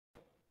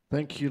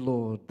Thank you,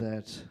 Lord,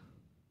 that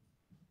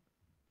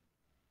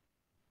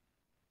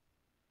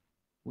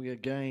we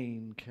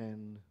again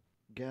can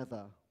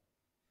gather.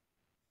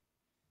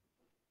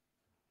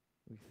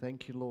 We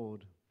thank you,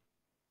 Lord.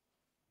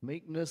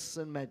 Meekness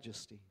and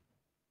majesty.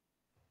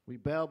 We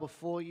bow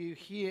before you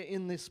here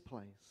in this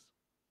place.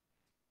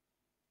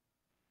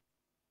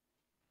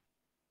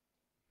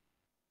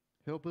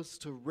 Help us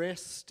to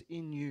rest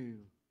in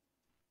you.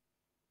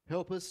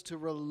 Help us to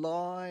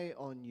rely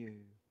on you.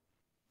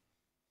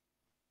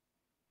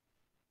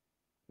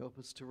 Help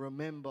us to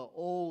remember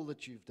all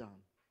that you've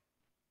done.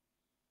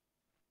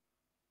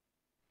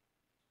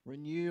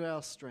 Renew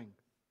our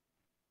strength.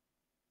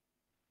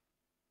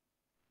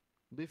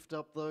 Lift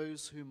up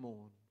those who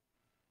mourn.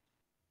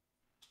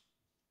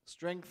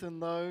 Strengthen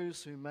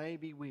those who may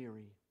be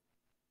weary.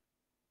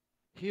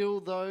 Heal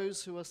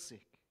those who are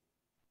sick.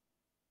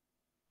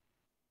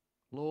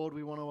 Lord,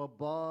 we want to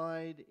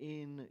abide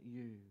in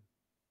you.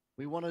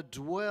 We want to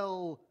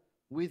dwell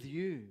with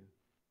you,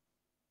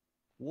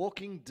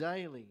 walking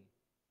daily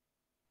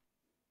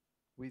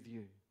with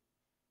you.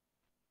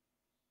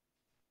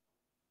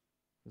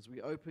 As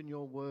we open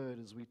your word,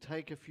 as we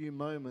take a few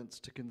moments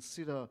to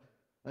consider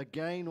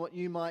again what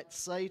you might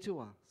say to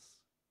us,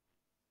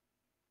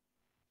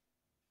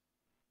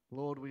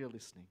 Lord, we are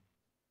listening.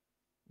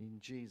 In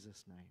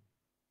Jesus' name,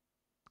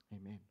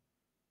 amen.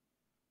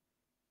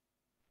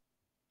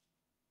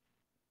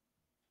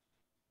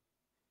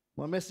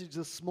 My message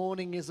this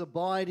morning is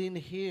abide in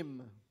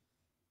him.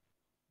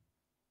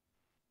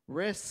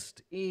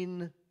 Rest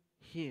in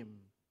him.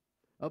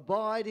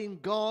 Abide in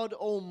God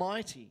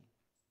Almighty.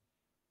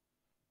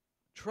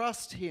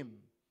 Trust him.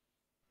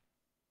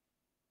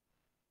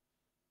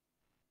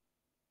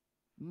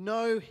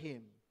 Know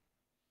him.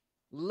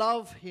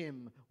 Love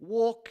him.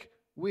 Walk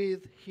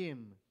with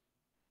him.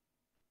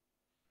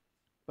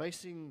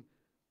 Basing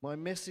my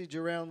message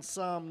around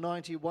Psalm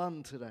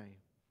 91 today.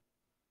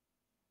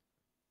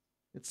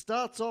 It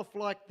starts off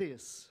like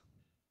this.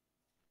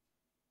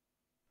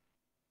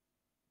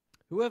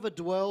 Whoever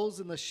dwells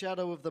in the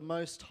shadow of the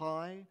Most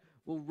High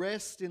will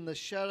rest in the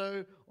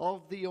shadow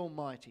of the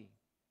Almighty.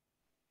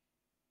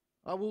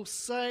 I will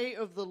say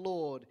of the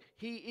Lord,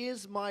 he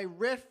is my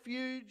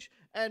refuge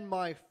and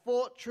my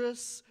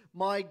fortress,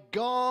 my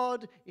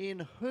God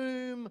in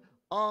whom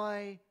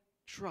I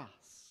trust.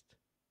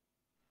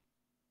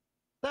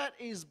 That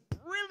is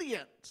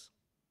brilliant.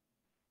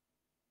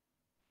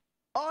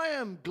 I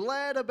am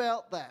glad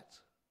about that.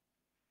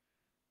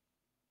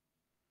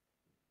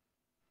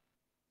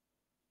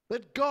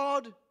 That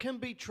God can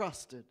be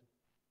trusted.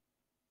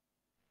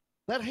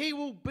 That he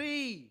will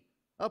be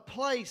a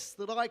place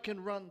that I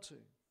can run to.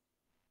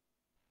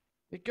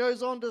 It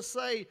goes on to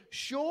say,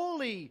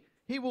 surely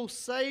he will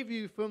save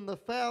you from the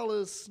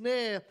fowler's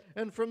snare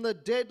and from the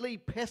deadly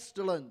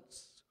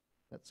pestilence.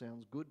 That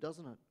sounds good,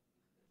 doesn't it?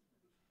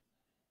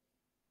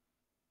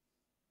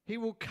 He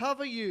will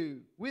cover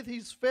you with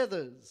his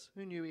feathers.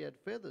 Who knew he had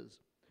feathers?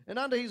 And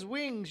under his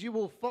wings you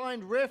will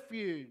find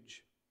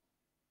refuge.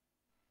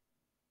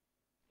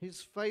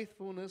 His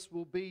faithfulness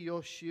will be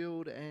your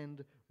shield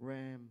and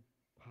rampart.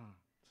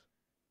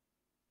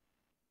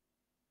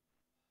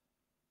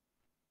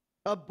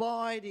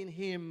 Abide in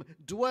him.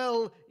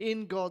 Dwell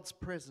in God's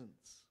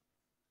presence.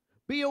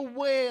 Be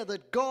aware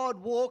that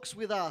God walks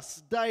with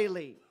us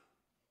daily.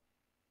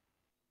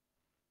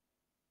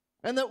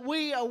 And that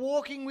we are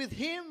walking with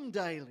him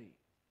daily.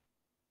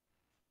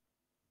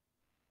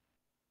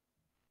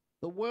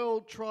 The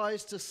world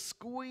tries to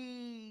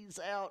squeeze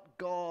out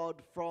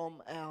God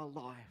from our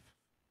life.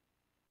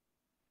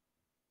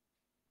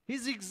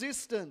 His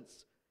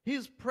existence,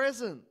 his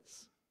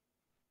presence.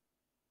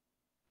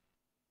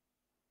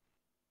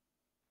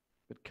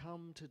 But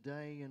come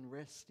today and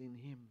rest in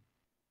him.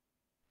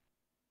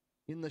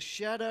 In the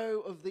shadow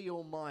of the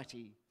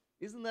Almighty.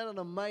 Isn't that an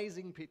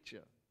amazing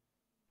picture?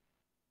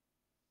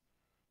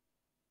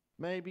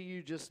 Maybe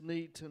you just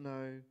need to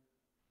know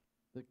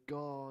that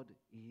God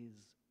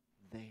is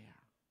there.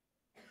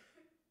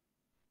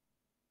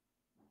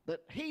 That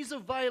he's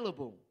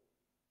available.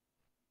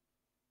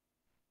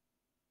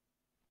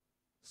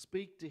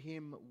 Speak to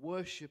him,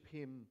 worship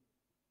him,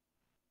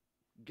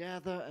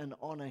 gather and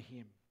honor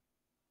him.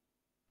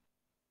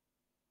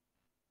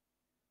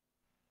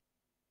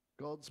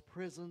 God's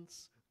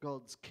presence,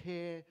 God's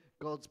care,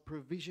 God's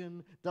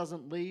provision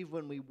doesn't leave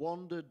when we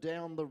wander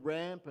down the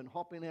ramp and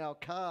hop in our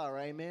car,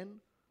 amen?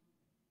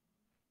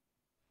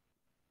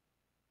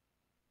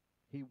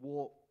 He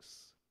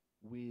walks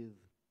with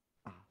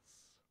us.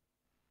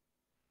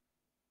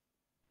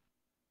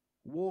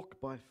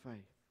 Walk by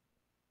faith.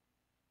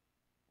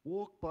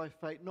 Walk by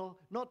faith,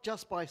 not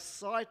just by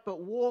sight,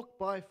 but walk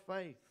by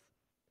faith.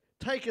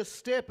 Take a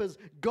step as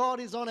God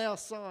is on our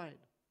side.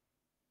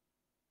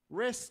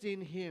 Rest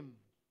in him.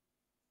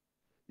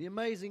 The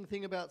amazing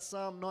thing about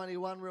Psalm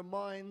 91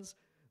 reminds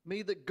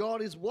me that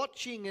God is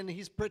watching and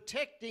he's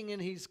protecting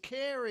and he's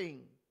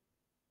caring.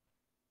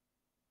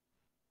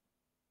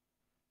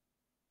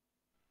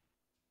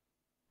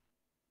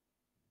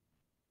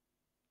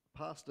 A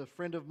pastor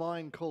friend of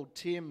mine called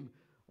Tim,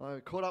 I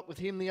caught up with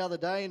him the other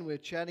day and we were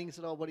chatting. He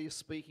said, "Oh, what are you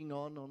speaking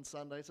on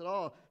Sunday?" I said,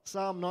 "Oh,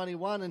 Psalm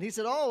 91. And he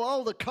said,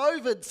 oh, the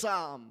COVID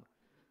psalm."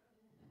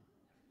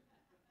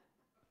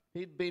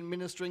 He'd been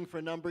ministering for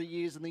a number of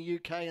years in the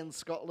UK and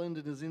Scotland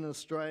and is in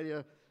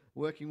Australia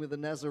working with the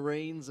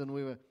Nazarenes, and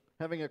we were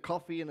having a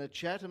coffee and a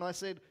chat, and I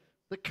said,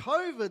 "The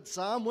COVID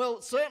psalm, well,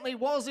 it certainly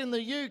was in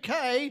the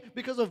UK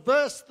because of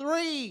verse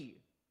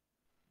 3.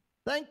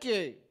 Thank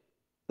you.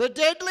 The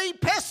deadly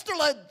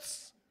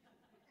pestilence."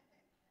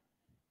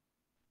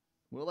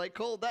 Well, they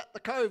called that the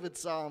COVID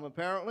psalm,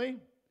 apparently.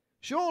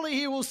 "Surely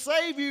he will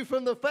save you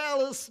from the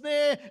fowler's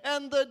snare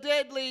and the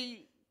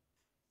deadly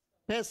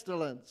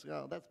pestilence."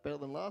 Oh, that's better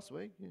than last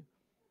week. Yeah.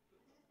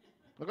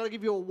 I've got to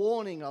give you a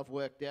warning I've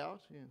worked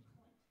out.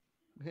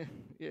 Yeah.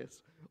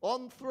 Yes.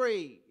 On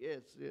 3.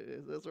 Yes,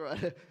 that's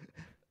right.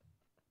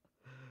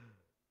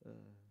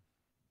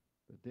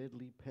 The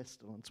deadly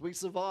pestilence. We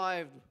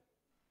survived,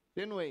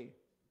 didn't we?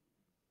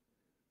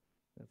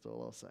 That's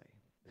all I'll say.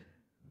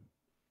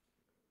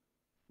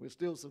 We're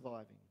still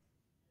surviving.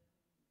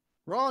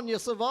 Ron, you're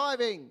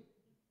surviving.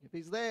 If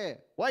he's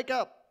there, wake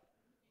up.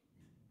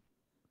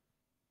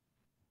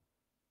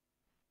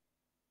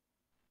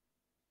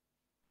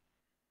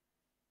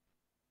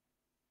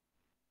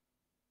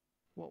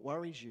 What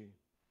worries you?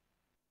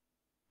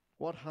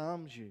 What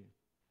harms you?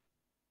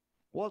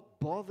 What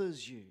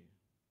bothers you?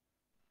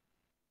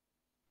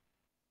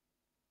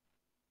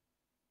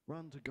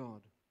 Run to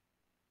God.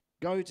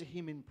 Go to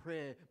Him in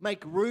prayer.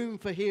 Make room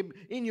for Him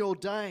in your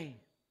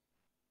day.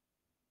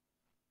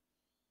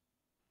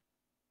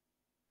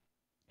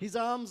 His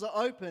arms are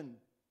open.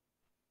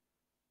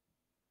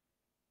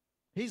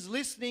 He's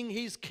listening,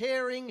 He's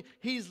caring,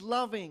 He's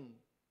loving.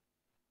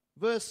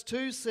 Verse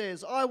 2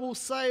 says, "I will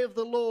say of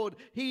the Lord,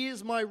 He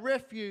is my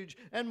refuge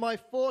and my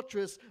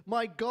fortress,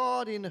 my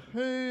God in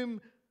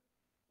whom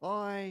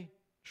I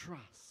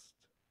trust."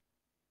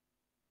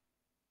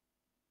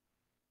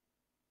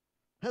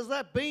 Has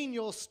that been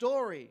your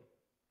story?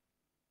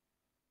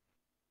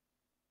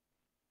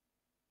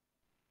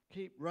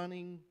 Keep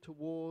running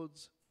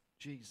towards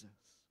Jesus.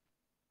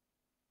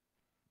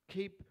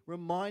 Keep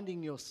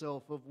reminding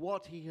yourself of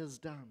what He has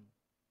done.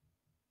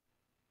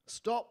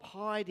 Stop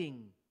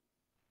hiding.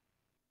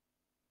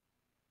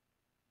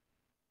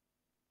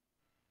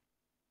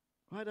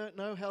 I don't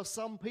know how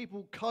some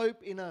people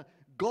cope in a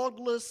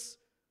godless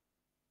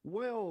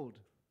world.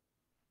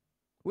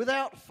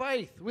 Without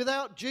faith,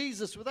 without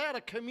Jesus, without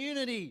a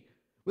community,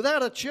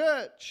 without a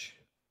church.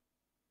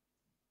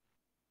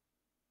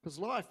 Because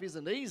life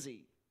isn't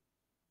easy.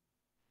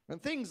 And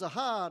things are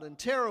hard and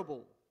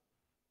terrible.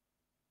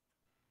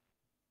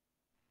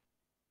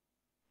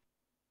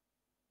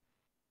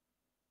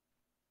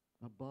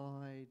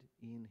 Abide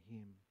in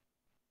Him.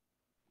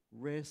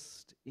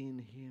 Rest in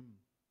Him.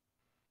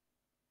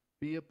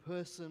 Be a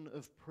person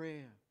of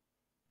prayer.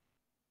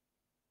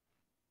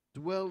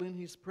 Dwell in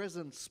His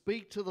presence.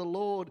 Speak to the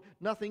Lord.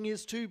 Nothing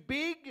is too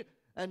big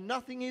and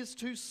nothing is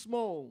too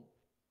small.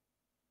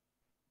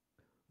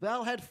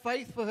 Val had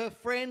faith for her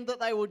friend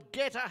that they would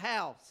get a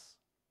house.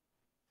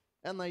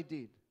 And they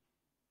did.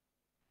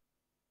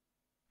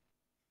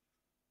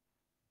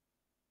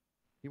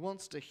 He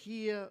wants to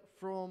hear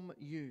from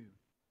you.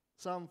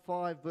 Psalm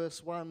 5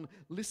 verse 1,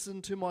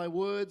 "Listen to my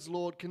words,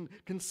 Lord.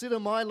 Consider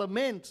my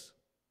lament."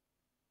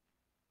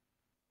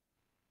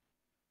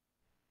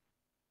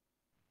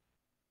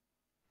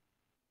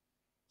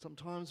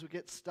 Sometimes we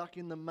get stuck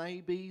in the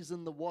maybes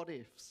and the what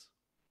ifs.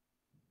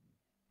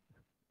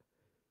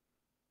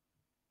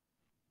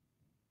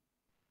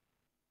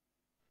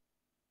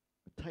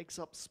 It takes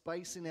up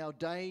space in our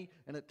day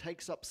and it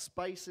takes up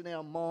space in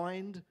our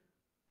mind.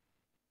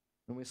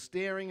 And we're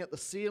staring at the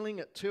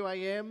ceiling at 2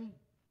 a.m.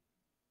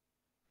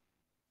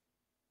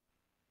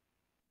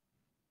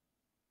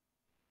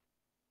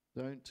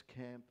 Don't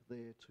camp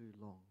there too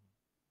long.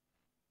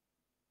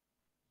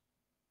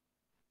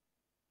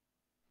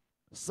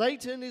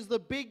 Satan is the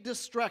big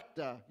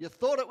distractor. You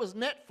thought it was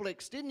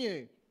Netflix, didn't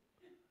you?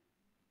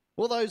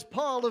 Well, those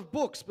pile of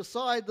books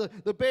beside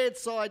the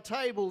bedside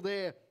table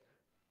there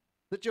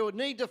that you would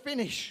need to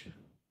finish.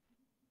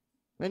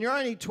 And you're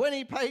only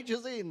 20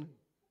 pages in.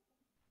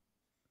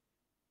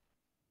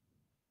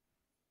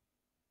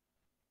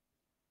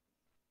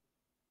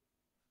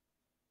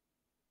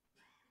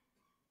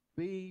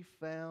 Be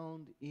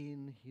found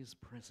in His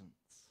presence.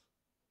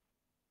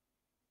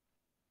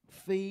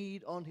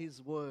 Feed on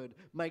His word.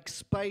 Make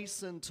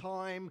space and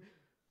time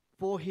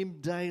for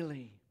Him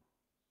daily.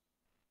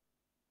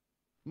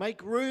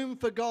 Make room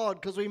for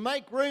God, because we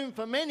make room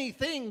for many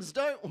things,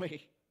 don't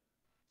we?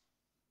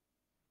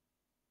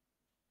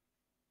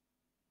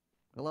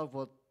 I love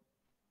what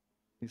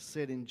is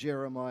said in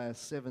Jeremiah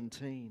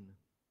 17.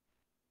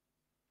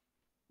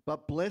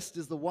 "But blessed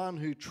is the one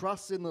who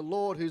trusts in the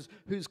Lord,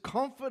 whose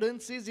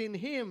confidence is in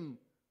Him.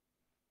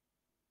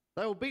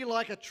 They will be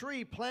like a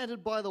tree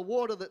planted by the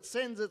water that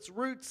sends its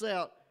roots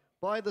out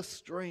by the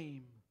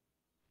stream.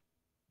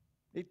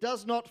 It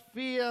does not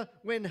fear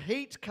when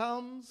heat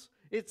comes.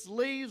 Its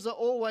leaves are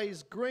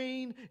always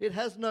green. It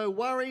has no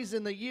worries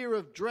in the year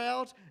of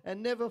drought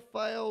and never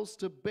fails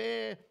to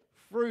bear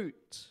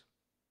fruit.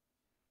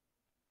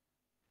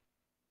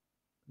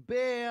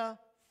 Bear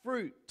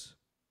fruit.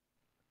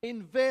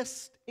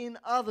 Invest in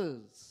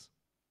others.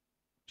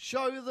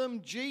 Show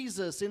them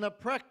Jesus in a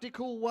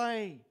practical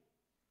way.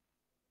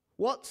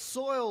 What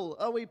soil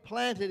are we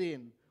planted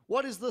in?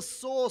 What is the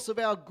source of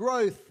our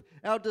growth,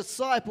 our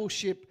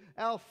discipleship,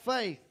 our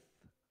faith?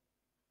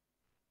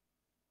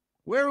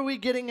 Where are we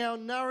getting our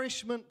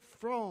nourishment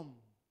from?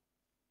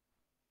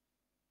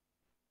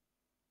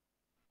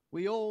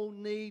 We all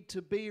need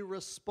to be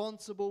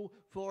responsible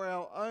for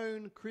our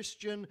own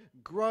Christian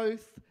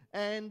growth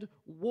and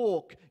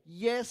walk.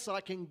 Yes,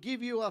 I can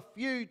give you a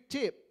few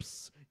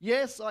tips.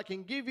 Yes, I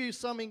can give you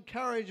some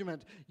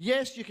encouragement.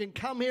 Yes, you can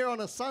come here on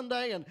a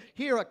Sunday and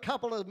hear a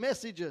couple of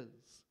messages.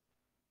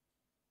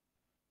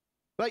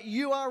 But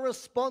you are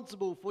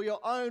responsible for your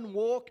own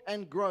walk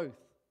and growth.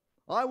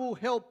 I will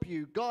help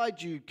you,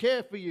 guide you,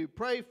 care for you,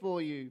 pray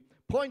for you,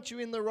 point you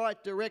in the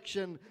right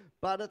direction.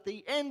 But at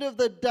the end of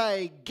the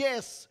day,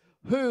 guess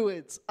who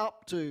it's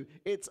up to?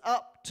 It's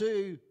up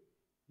to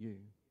you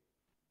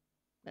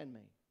and me.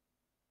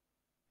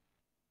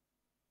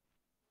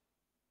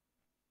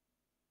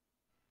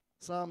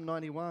 Psalm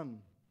 91,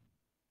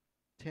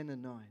 10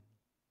 and 9.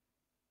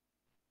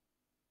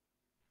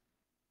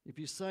 If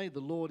you say, "The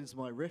Lord is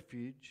my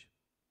refuge,"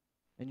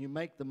 and you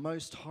make the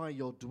Most High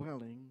your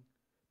dwelling,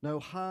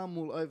 no harm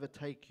will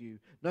overtake you,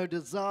 no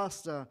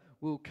disaster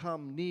will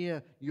come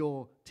near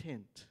your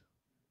tent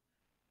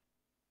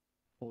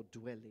or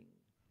dwelling,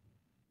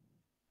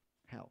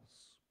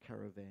 house,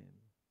 caravan.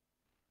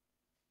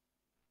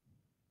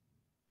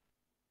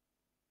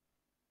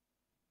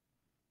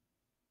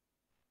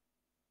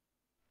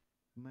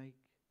 Make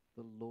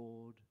the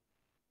Lord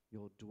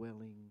your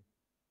dwelling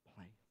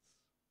place.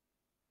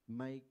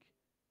 Make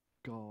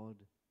God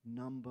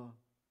number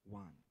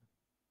one.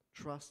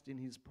 Trust in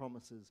His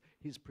promises,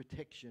 His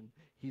protection,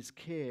 His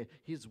care,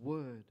 His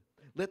word.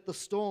 Let the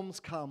storms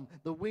come,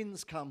 the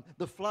winds come,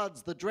 the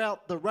floods, the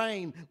drought, the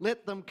rain,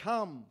 let them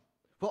come.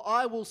 For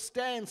I will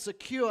stand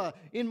secure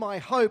in my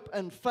hope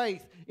and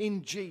faith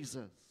in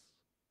Jesus,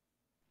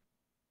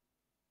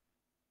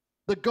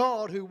 the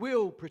God who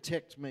will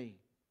protect me.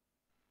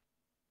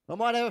 I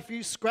might have a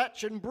few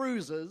scratch and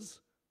bruises,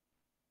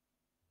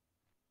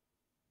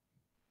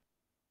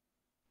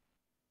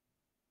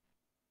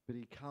 but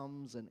He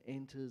comes and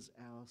enters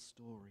our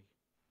story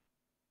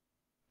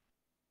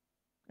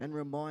and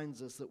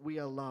reminds us that we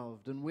are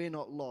loved and we're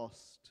not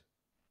lost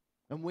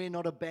and we're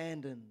not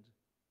abandoned,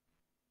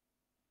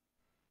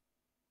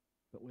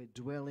 but we're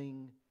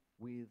dwelling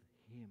with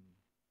Him.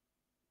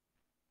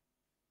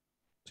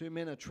 Two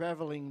men are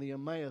traveling the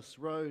Emmaus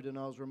Road, and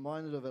I was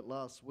reminded of it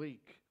last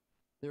week.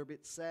 They're a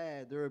bit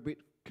sad, they're a bit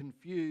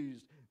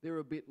confused, they're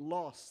a bit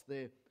lost,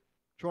 they're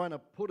trying to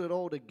put it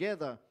all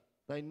together.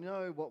 They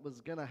know what was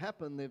going to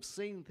happen, they've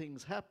seen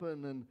things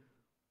happen,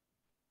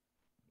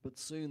 but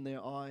soon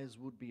their eyes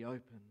would be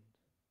opened.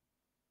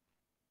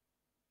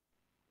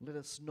 Let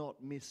us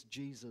not miss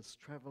Jesus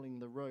traveling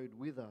the road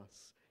with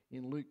us.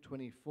 In Luke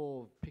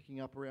 24,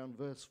 picking up around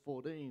verse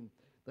 14,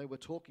 they were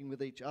talking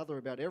with each other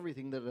about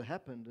everything that had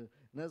happened.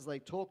 And as they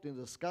talked and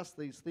discussed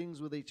these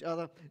things with each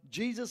other,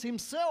 Jesus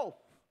Himself,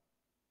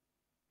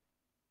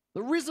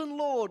 the risen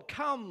Lord,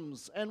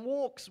 comes and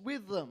walks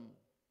with them.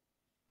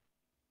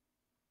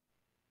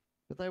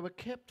 But they were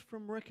kept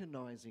from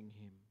recognizing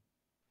Him.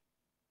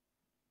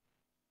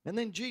 And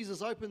then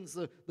Jesus opens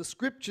the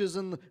scriptures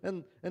and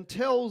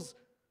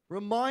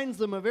reminds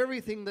them of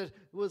everything that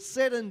was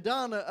said and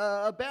done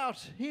about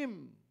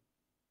Him.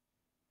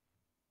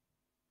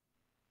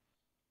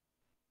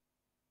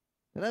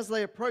 And as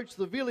they approached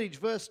the village,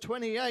 verse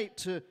 28,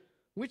 to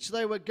which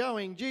they were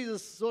going,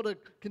 Jesus sort of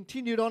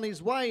continued on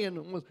His way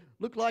and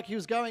looked like He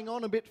was going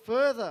on a bit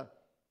further.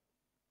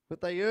 But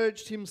they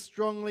urged Him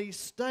strongly,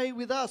 "Stay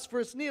with us, for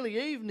it's nearly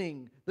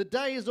evening. The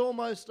day is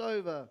almost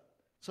over."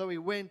 So He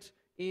went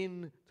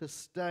in to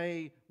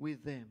stay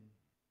with them.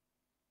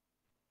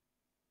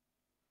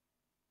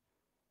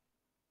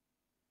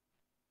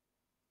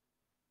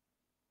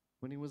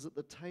 When He was at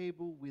the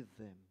table with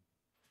them,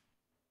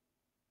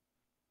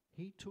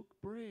 He took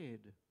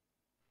bread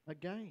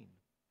again.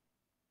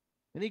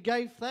 And He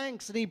gave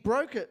thanks and He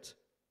broke it.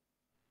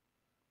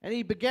 And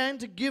He began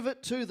to give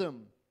it to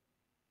them.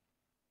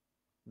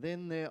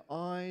 Then their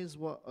eyes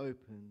were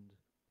opened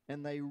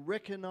and they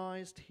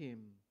recognized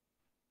Him.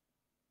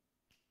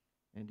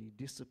 And He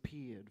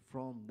disappeared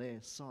from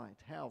their sight.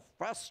 How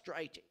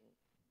frustrating.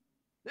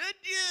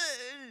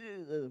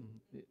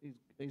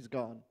 He's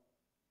gone.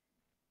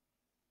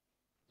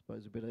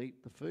 Suppose we better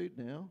eat the food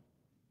now.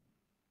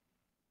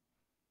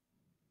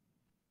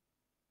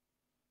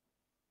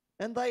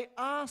 And they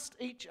asked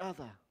each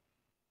other,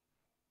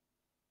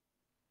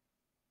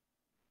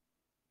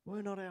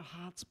 were not our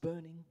hearts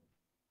burning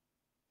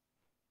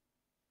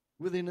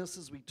within us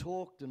as we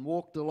talked and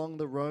walked along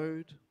the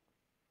road?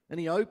 And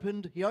He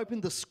opened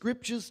the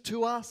scriptures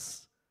to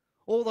us,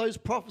 all those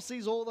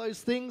prophecies, all those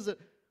things that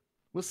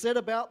was said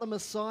about the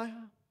Messiah.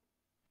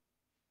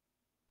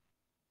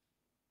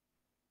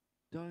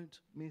 Don't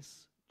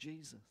miss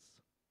Jesus.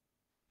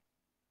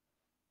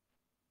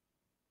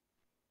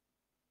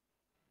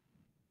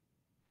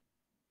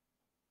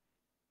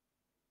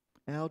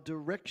 Our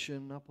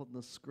direction up on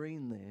the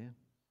screen there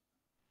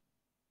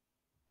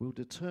will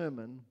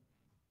determine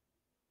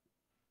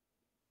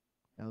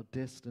our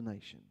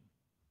destination.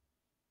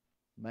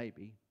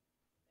 Maybe.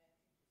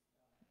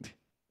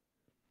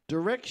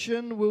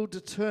 Direction will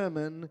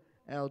determine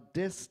our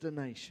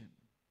destination.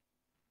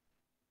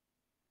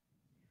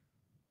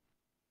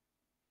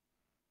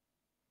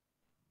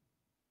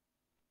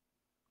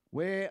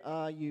 Where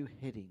are you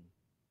heading?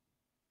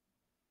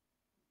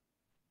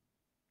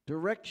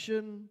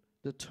 Direction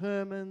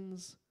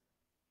determines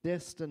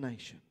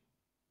destination.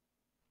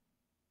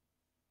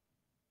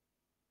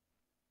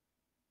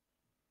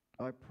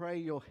 I pray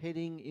you're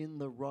heading in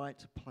the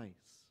right place.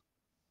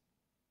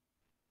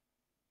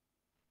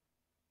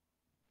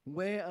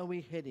 Where are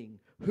we heading?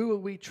 Who are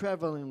we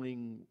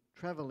traveling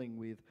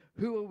with?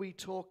 Who are we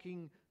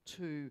talking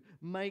to?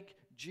 Make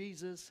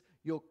Jesus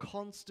your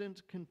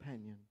constant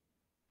companion.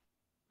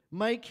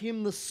 Make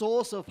him the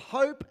source of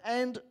hope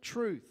and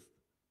truth.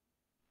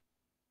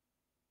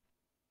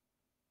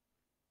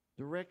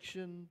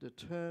 Direction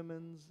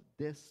determines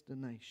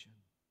destination.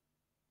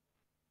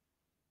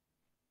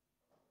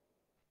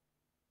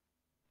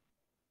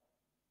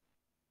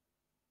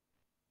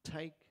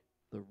 Take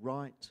the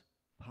right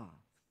path.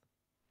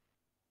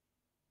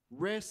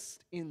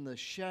 Rest in the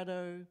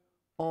shadow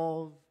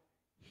of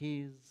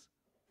his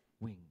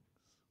wings.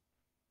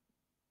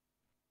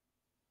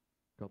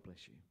 God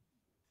bless you.